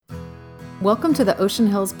Welcome to the Ocean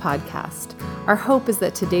Hills Podcast. Our hope is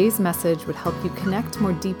that today's message would help you connect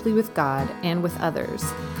more deeply with God and with others.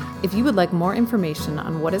 If you would like more information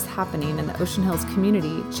on what is happening in the Ocean Hills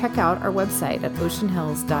community, check out our website at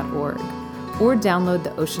oceanhills.org or download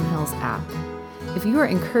the Ocean Hills app. If you are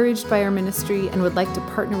encouraged by our ministry and would like to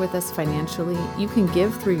partner with us financially, you can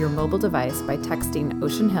give through your mobile device by texting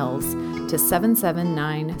Ocean Hills to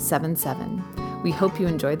 77977. We hope you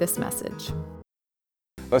enjoy this message.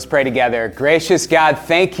 Let's pray together. Gracious God,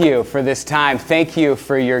 thank you for this time. Thank you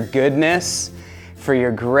for your goodness, for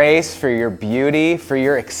your grace, for your beauty, for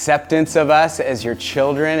your acceptance of us as your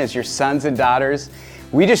children, as your sons and daughters.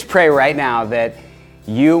 We just pray right now that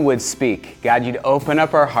you would speak. God, you'd open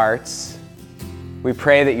up our hearts. We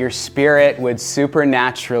pray that your Spirit would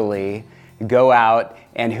supernaturally go out,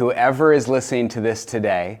 and whoever is listening to this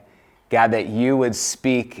today, God, that you would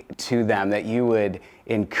speak to them, that you would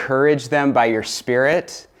encourage them by your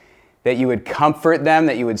Spirit, that you would comfort them,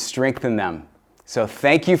 that you would strengthen them. So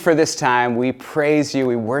thank you for this time. We praise you,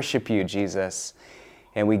 we worship you, Jesus,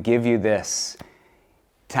 and we give you this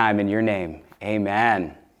time in your name.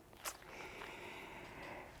 Amen.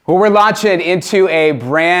 Well, we're launching into a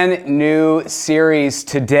brand new series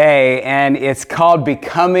today, and it's called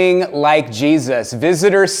Becoming Like Jesus,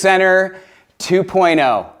 Visitor Center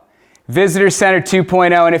 2.0. Visitor Center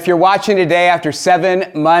 2.0. And if you're watching today after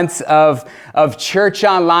 7 months of church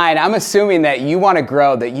online, I'm assuming that you want to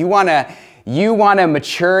grow, that you want to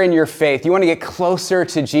mature in your faith. You want to get closer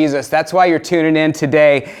to Jesus. That's why you're tuning in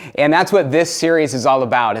today. And that's what this series is all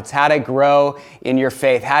about. It's how to grow in your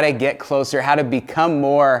faith, how to get closer, how to become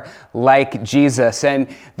more like Jesus. And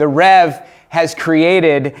the Rev has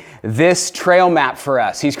created this trail map for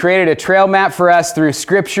us. He's created a trail map for us through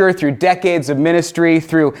scripture, through decades of ministry,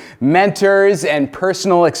 through mentors and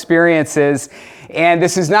personal experiences. And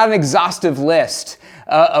this is not an exhaustive list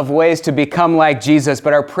of ways to become like Jesus,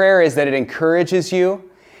 but our prayer is that it encourages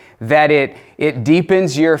you, that it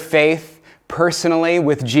deepens your faith personally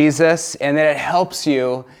with Jesus, and that it helps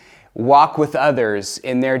you walk with others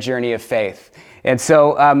in their journey of faith. And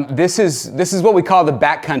so this is what we call the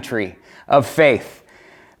backcountry of faith.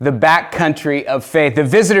 The backcountry of faith. The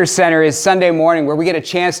visitor center is Sunday morning where we get a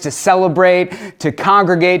chance to celebrate, to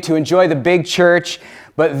congregate, to enjoy the big church.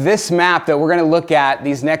 But this map that we're going to look at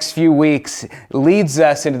these next few weeks leads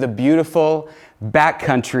us into the beautiful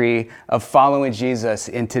backcountry of following Jesus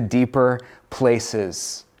into deeper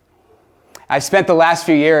places. I've spent the last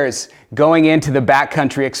few years going into the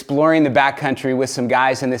backcountry, exploring the backcountry with some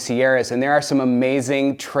guys in the Sierras, and there are some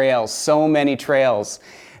amazing trails, so many trails.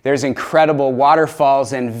 There's incredible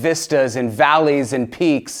waterfalls and vistas and valleys and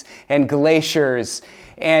peaks and glaciers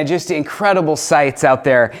and just incredible sights out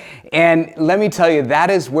there. And let me tell you, that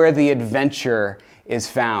is where the adventure is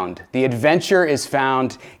found. The adventure is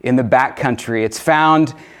found in the backcountry.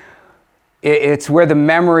 It's where the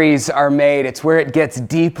memories are made. It's where it gets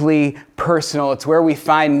deeply personal. It's where we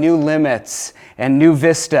find new limits and new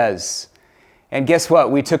vistas. And guess what?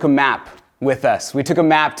 We took a map with us. We took a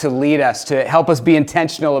map to lead us, to help us be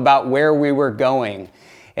intentional about where we were going.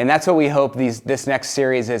 And that's what we hope this next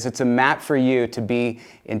series is. It's a map for you to be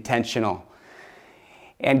intentional.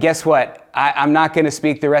 And guess what? I'm not going to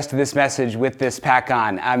speak the rest of this message with this pack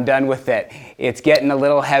on. I'm done with it. It's getting a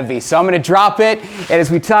little heavy. So I'm going to drop it. And as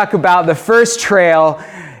we talk about the first trail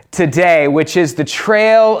today, which is the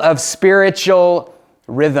trail of spiritual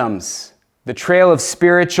rhythms. The trail of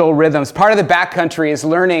spiritual rhythms. Part of the backcountry is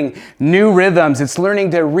learning new rhythms. It's learning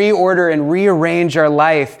to reorder and rearrange our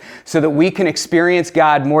life so that we can experience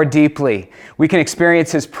God more deeply. We can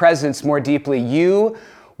experience His presence more deeply. You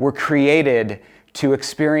were created to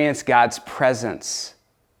experience God's presence.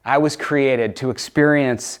 I was created to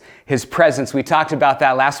experience His presence. We talked about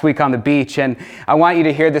that last week on the beach, and I want you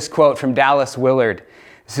to hear this quote from Dallas Willard.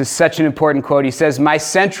 This is such an important quote. He says, "My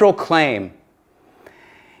central claim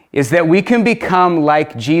is that we can become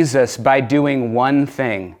like Jesus by doing one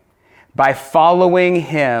thing, by following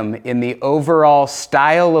Him in the overall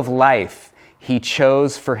style of life He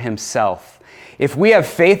chose for Himself. If we have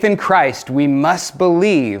faith in Christ, we must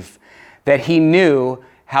believe that He knew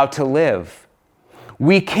how to live.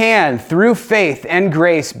 We can, through faith and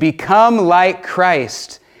grace, become like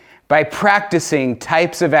Christ by practicing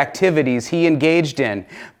types of activities He engaged in,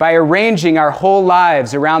 by arranging our whole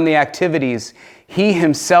lives around the activities He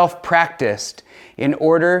Himself practiced in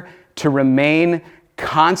order to remain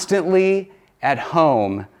constantly at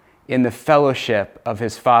home in the fellowship of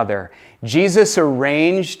His Father." Jesus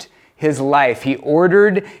arranged His life. He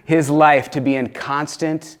ordered His life to be in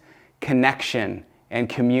constant connection and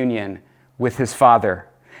communion with His Father,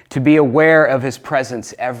 to be aware of His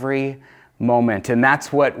presence every moment. And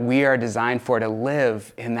that's what we are designed for, to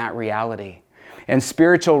live in that reality. And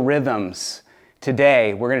spiritual rhythms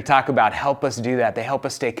today, we're going to talk about, help us do that. They help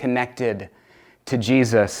us stay connected to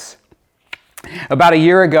Jesus. About a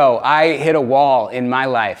year ago, I hit a wall in my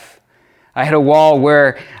life. I hit a wall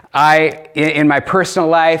where in my personal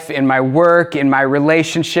life, in my work, in my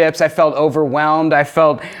relationships, I felt overwhelmed. I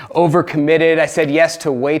felt overcommitted. I said yes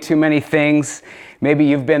to way too many things. Maybe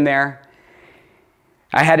you've been there.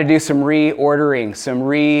 I had to do some reordering, some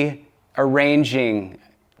rearranging.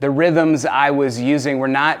 The rhythms I was using were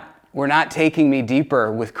not taking me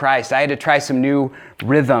deeper with Christ. I had to try some new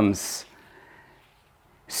rhythms.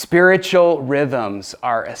 Spiritual rhythms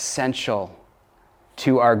are essential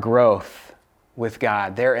to our growth with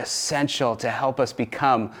God. They're essential to help us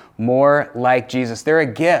become more like Jesus. They're a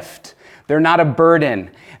gift. They're not a burden.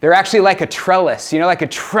 They're actually like a trellis, like a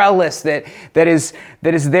trellis that is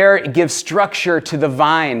there. It gives structure to the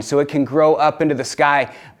vine so it can grow up into the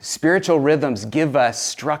sky. Spiritual rhythms give us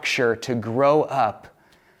structure to grow up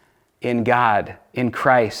in God, in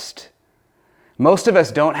Christ. Most of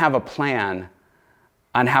us don't have a plan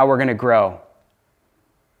on how we're going to grow.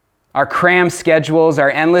 Our crammed schedules, our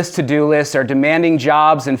endless to-do lists, our demanding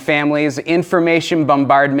jobs and families, information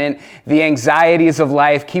bombardment, the anxieties of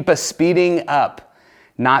life keep us speeding up,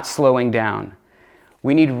 not slowing down.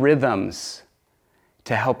 We need rhythms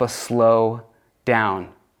to help us slow down.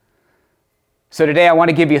 So today I want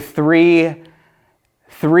to give you three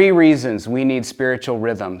reasons we need spiritual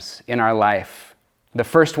rhythms in our life. The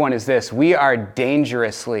first one is this: we are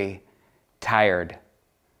dangerously tired.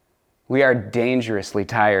 We are dangerously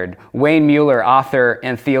tired. Wayne Mueller, author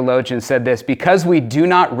and theologian, said this: because we do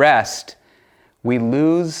not rest, we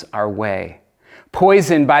lose our way,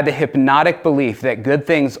 poisoned by the hypnotic belief that good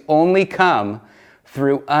things only come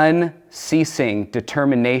through unceasing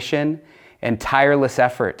determination and tireless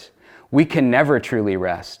effort. We can never truly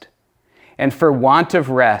rest. And for want of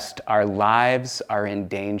rest, our lives are in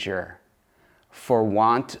danger. For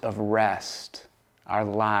want of rest, our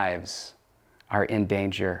lives are in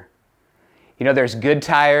danger. There's good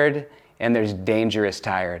tired and there's dangerous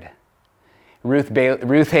tired.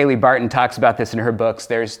 Ruth Haley Barton talks about this in her books.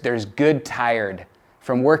 There's good tired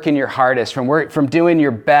from working your hardest, from doing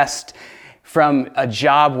your best, from a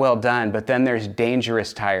job well done, but then there's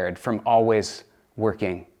dangerous tired from always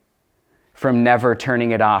working, from never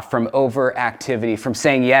turning it off, from overactivity, from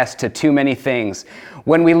saying yes to too many things.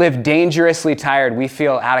 When we live dangerously tired, we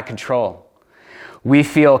feel out of control. We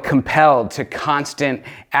feel compelled to constant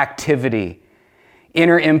activity,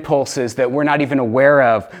 inner impulses that we're not even aware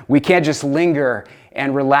of. We can't just linger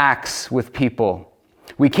and relax with people.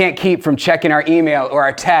 We can't keep from checking our email or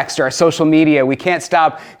our text or our social media. We can't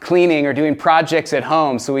stop cleaning or doing projects at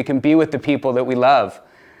home so we can be with the people that we love.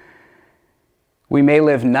 We may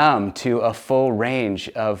live numb to a full range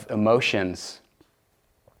of emotions.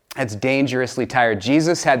 That's dangerously tired.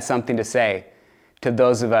 Jesus had something to say to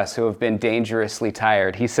those of us who have been dangerously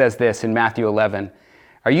tired. He says this in Matthew 11.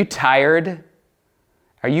 Are you tired?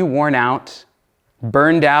 Are you worn out?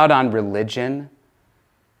 Burned out on religion?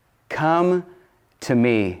 Come to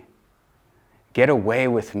me. Get away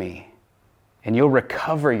with me, and you'll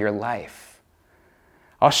recover your life.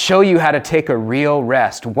 I'll show you how to take a real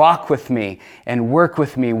rest. Walk with me and work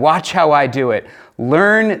with me. Watch how I do it.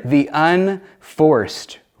 Learn the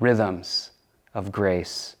unforced rhythms of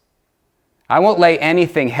grace. I won't lay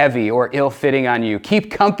anything heavy or ill-fitting on you.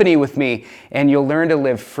 Keep company with me, and you'll learn to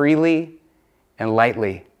live freely and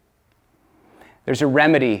lightly. There's a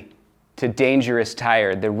remedy to dangerous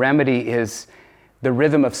tired. The remedy is the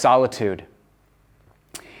rhythm of solitude.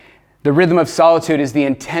 The rhythm of solitude is the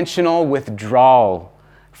intentional withdrawal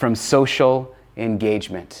from social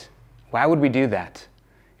engagement. Why would we do that?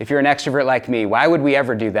 If you're an extrovert like me, why would we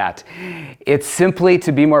ever do that? It's simply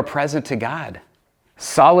to be more present to God.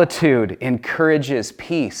 Solitude encourages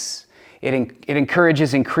peace. It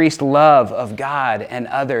encourages increased love of God and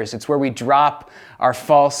others. It's where we drop our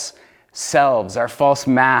false selves, our false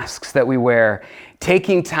masks that we wear,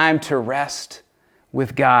 taking time to rest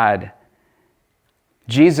with God.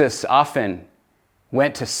 Jesus often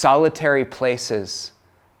went to solitary places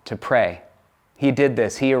to pray. He did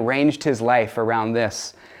this. He arranged his life around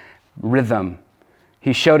this rhythm.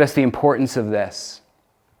 He showed us the importance of this.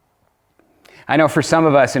 I know for some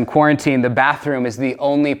of us in quarantine, the bathroom is the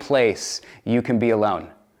only place you can be alone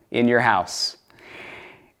in your house.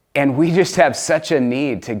 And we just have such a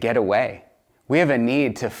need to get away. We have a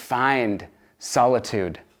need to find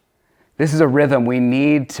solitude. This is a rhythm we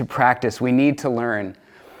need to practice. We need to learn.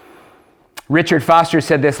 Richard Foster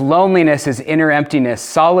said this: loneliness is inner emptiness.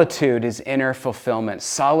 Solitude is inner fulfillment.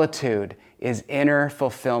 Solitude is inner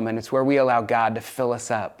fulfillment. It's where we allow God to fill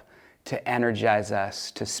us up, to energize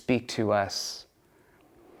us, to speak to us.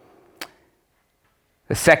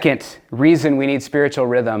 The second reason we need spiritual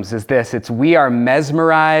rhythms is this. It's we are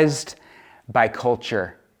mesmerized by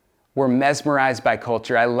culture. We're mesmerized by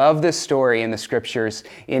culture. I love this story in the scriptures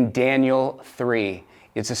in Daniel 3.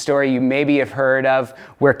 It's a story you maybe have heard of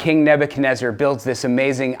where King Nebuchadnezzar builds this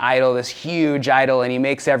amazing idol, this huge idol, and he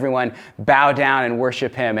makes everyone bow down and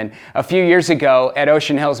worship him. And a few years ago at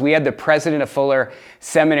Ocean Hills, we had the president of Fuller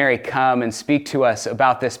Seminary come and speak to us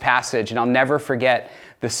about this passage, and I'll never forget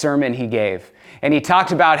the sermon he gave. And he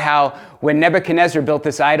talked about how when Nebuchadnezzar built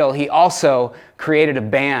this idol, he also created a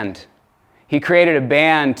band. He created a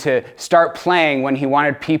band to start playing when he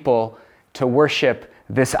wanted people to worship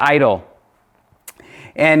this idol.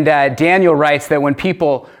 And Daniel writes that when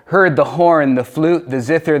people heard the horn, the flute, the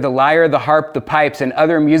zither, the lyre, the harp, the pipes, and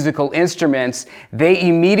other musical instruments, they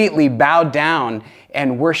immediately bowed down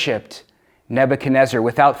and worshiped Nebuchadnezzar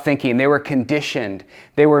without thinking. They were conditioned.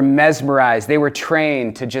 They were mesmerized. They were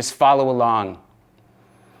trained to just follow along.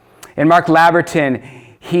 And Mark Laberton,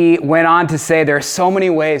 he went on to say there are so many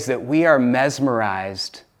ways that we are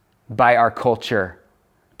mesmerized by our culture,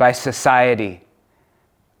 by society,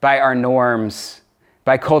 by our norms,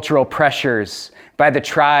 by cultural pressures, by the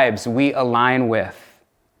tribes we align with.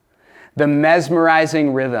 The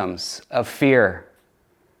mesmerizing rhythms of fear,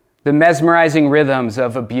 the mesmerizing rhythms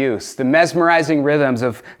of abuse, the mesmerizing rhythms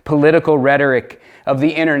of political rhetoric, of the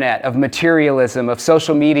internet, of materialism, of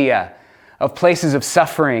social media, of places of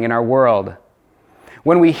suffering in our world.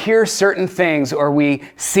 When we hear certain things or we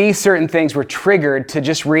see certain things, we're triggered to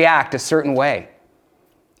just react a certain way.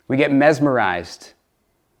 We get mesmerized.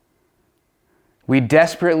 We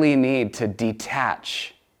desperately need to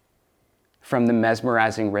detach from the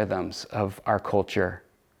mesmerizing rhythms of our culture.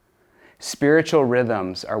 Spiritual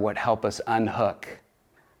rhythms are what help us unhook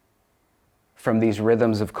from these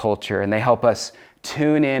rhythms of culture, and they help us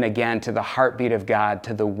tune in again to the heartbeat of God,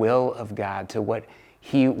 to the will of God, to what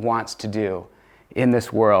He wants to do in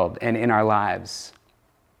this world and in our lives.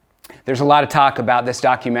 There's a lot of talk about this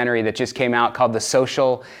documentary that just came out called The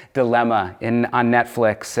Social Dilemma on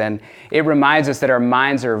Netflix, and it reminds us that our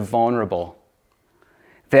minds are vulnerable,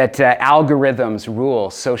 that algorithms rule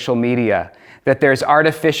social media, that there's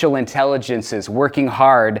artificial intelligences working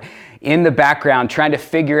hard in the background trying to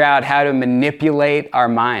figure out how to manipulate our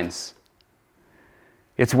minds.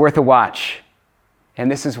 It's worth a watch, and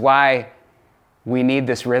this is why we need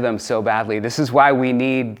this rhythm so badly. This is why we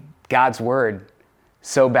need God's Word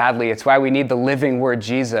so badly. It's why we need the living Word,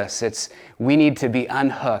 Jesus. We need to be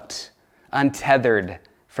unhooked, untethered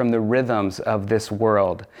from the rhythms of this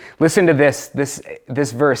world. Listen to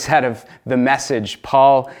this verse out of the Message.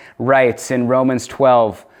 Paul writes in Romans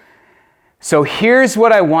 12, "So here's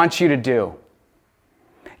what I want you to do.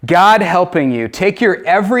 God helping you, take your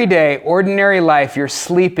everyday, ordinary life, you're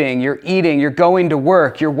sleeping, you're eating, you're going to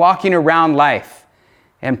work, you're walking around life,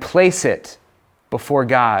 and place it before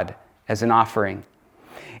God as an offering.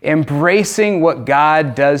 Embracing what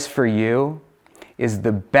God does for you is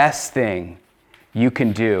the best thing you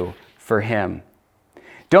can do for Him.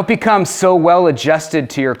 Don't become so well adjusted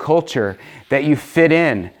to your culture that you fit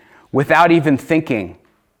in without even thinking.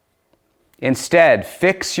 Instead,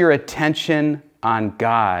 fix your attention on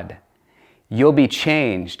God. You'll be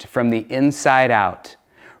changed from the inside out.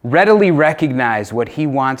 Readily recognize what He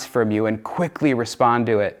wants from you and quickly respond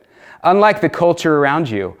to it. Unlike the culture around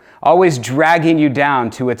you, always dragging you down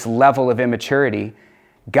to its level of immaturity,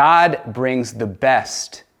 God brings the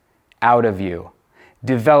best out of you,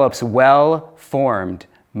 develops well-formed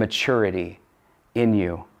maturity in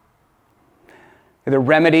you." The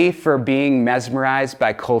remedy for being mesmerized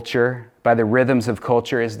by culture, by the rhythms of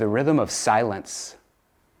culture, is the rhythm of silence.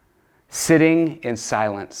 Sitting in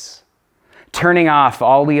silence, turning off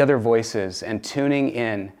all the other voices and tuning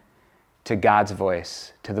in to God's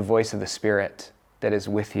voice, to the voice of the Spirit that is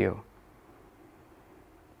with you.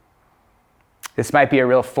 This might be a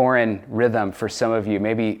real foreign rhythm for some of you.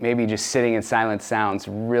 Maybe just sitting in silence sounds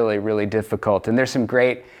really, really difficult. And there's some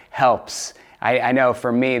great helps. I know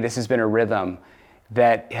for me, this has been a rhythm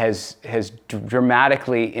that has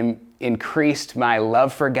dramatically increased my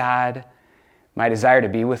love for God, my desire to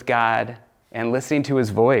be with God, and listening to His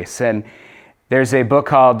voice. And there's a book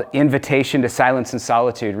called Invitation to Silence and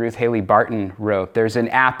Solitude, Ruth Haley Barton wrote. There's an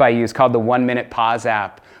app I use called the 1 Minute Pause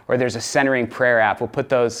app, or there's a centering prayer app. We'll put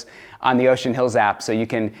those on the Ocean Hills app so you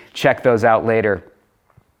can check those out later.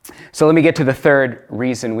 So let me get to the third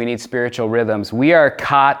reason we need spiritual rhythms. We are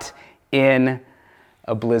caught in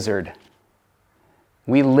a blizzard.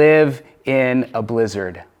 We live in a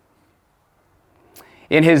blizzard.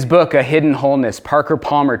 In his book, A Hidden Wholeness, Parker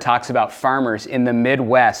Palmer talks about farmers in the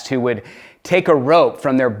Midwest who would take a rope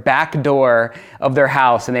from their back door of their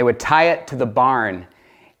house and they would tie it to the barn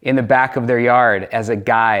in the back of their yard as a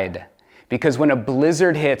guide. Because when a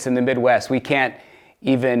blizzard hits in the Midwest, we can't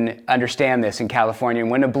even understand this in California.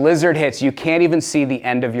 When a blizzard hits, you can't even see the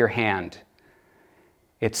end of your hand.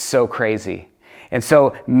 It's so crazy. And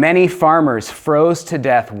so many farmers froze to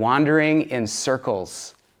death wandering in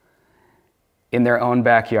circles in their own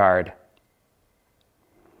backyard.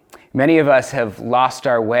 Many of us have lost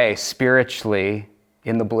our way spiritually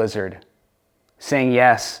in the blizzard, saying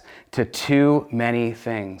yes to too many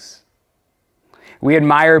things. We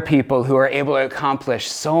admire people who are able to accomplish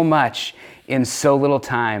so much in so little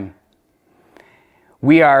time.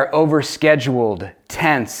 We are overscheduled,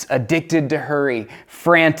 tense, addicted to hurry,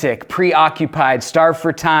 frantic, preoccupied, starved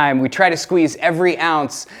for time. We try to squeeze every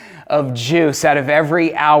ounce of juice out of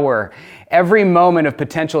every hour, every moment of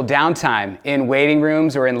potential downtime in waiting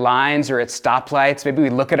rooms or in lines or at stoplights. Maybe we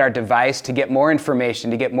look at our device to get more information,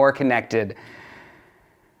 to get more connected.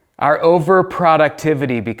 Our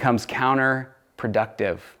overproductivity becomes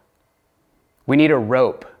counterproductive. We need a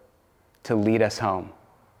rope to lead us home.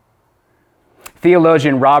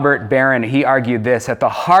 Theologian Robert Barron, he argued this: at the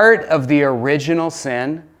heart of the original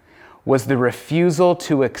sin was the refusal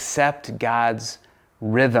to accept God's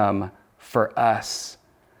rhythm for us.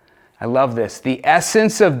 I love this. The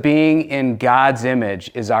essence of being in God's image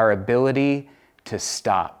is our ability to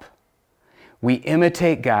stop. We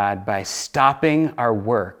imitate God by stopping our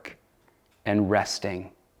work and resting.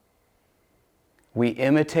 We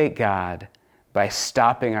imitate God by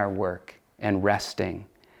stopping our work and resting.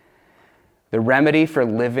 The remedy for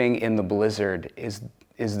living in the blizzard is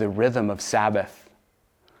the rhythm of Sabbath,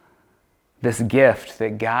 this gift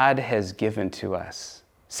that God has given to us.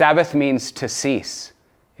 Sabbath means to cease.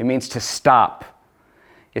 It means to stop.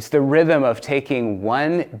 It's the rhythm of taking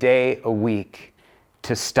one day a week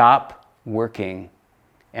to stop working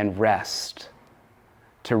and rest,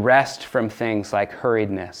 to rest from things like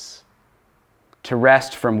hurriedness, to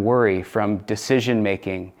rest from worry, from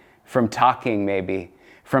decision-making, from talking maybe,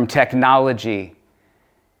 from technology,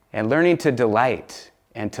 and learning to delight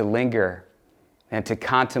and to linger and to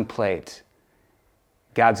contemplate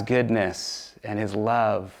God's goodness and his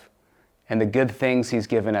love and the good things he's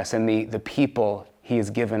given us and the people he has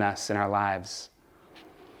given us in our lives.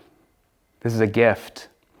 This is a gift.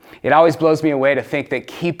 It always blows me away to think that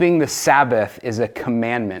keeping the Sabbath is a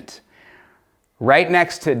commandment. Right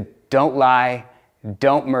next to don't lie,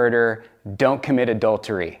 don't murder, don't commit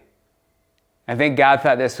adultery. I think God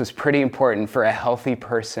thought this was pretty important for a healthy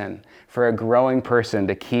person, for a growing person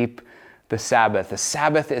to keep the Sabbath. The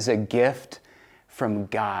Sabbath is a gift from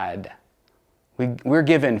God. We're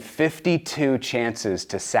given 52 chances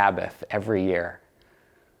to Sabbath every year.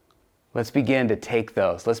 Let's begin to take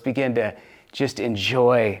those. Let's begin to just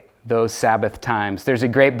enjoy those Sabbath times. There's a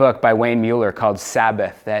great book by Wayne Mueller called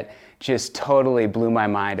Sabbath that just totally blew my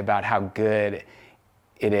mind about how good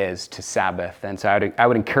it is to Sabbath. And so I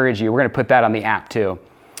would encourage you. We're going to put that on the app too.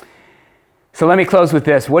 So let me close with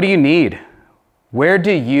this. What do you need? Where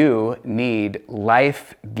do you need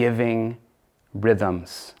life-giving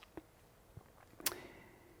rhythms?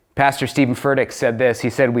 Pastor Stephen Furtick said this. He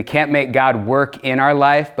said, we can't make God work in our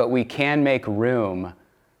life, but we can make room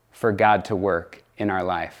for God to work in our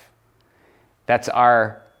life. That's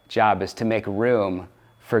our job, is to make room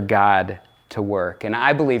for God to work. And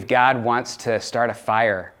I believe God wants to start a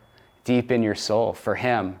fire deep in your soul for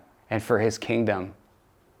him and for his kingdom.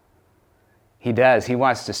 He does. He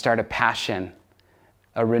wants to start a passion,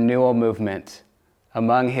 a renewal movement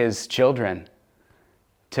among his children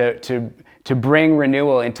to bring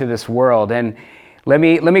renewal into this world. And let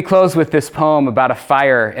me close with this poem about a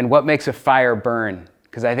fire and what makes a fire burn,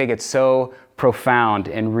 because I think it's so profound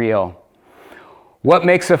and real. What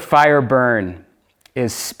makes a fire burn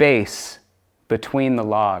is space between the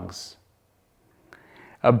logs,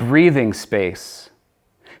 a breathing space.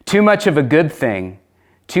 Too much of a good thing,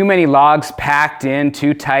 too many logs packed in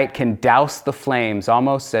too tight can douse the flames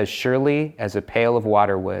almost as surely as a pail of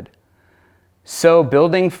water would. So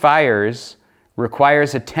building fires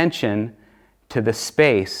requires attention to the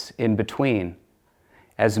space in between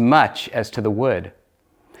as much as to the wood.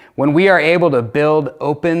 When we are able to build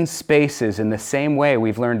open spaces in the same way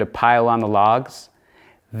we've learned to pile on the logs,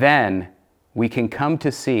 then we can come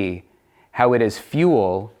to see how it is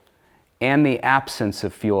fuel and the absence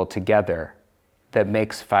of fuel together that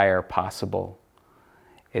makes fire possible.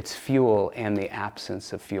 It's fuel and the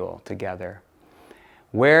absence of fuel together.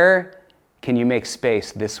 Where can you make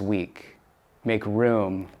space this week? Make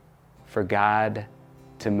room for God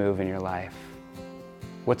to move in your life.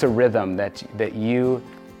 What's a rhythm that you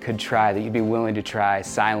could try, that you'd be willing to try?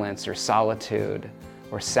 Silence or solitude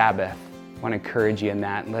or Sabbath. I want to encourage you in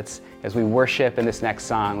that. And as we worship in this next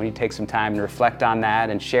song, when you take some time and reflect on that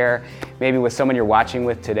and share maybe with someone you're watching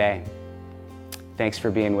with today. Thanks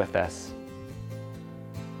for being with us.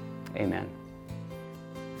 Amen.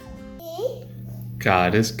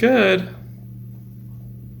 God is good.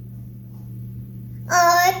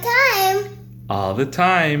 All the time. All the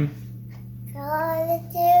time. God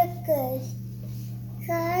is good.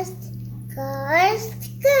 God's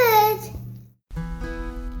good.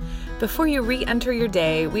 Before you re-enter your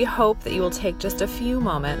day, we hope that you will take just a few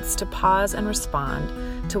moments to pause and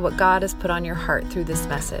respond to what God has put on your heart through this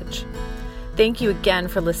message. Thank you again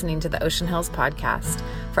for listening to the Ocean Hills Podcast.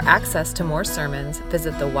 For access to more sermons,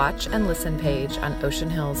 visit the Watch and Listen page on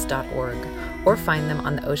oceanhills.org or find them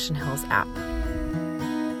on the Ocean Hills app.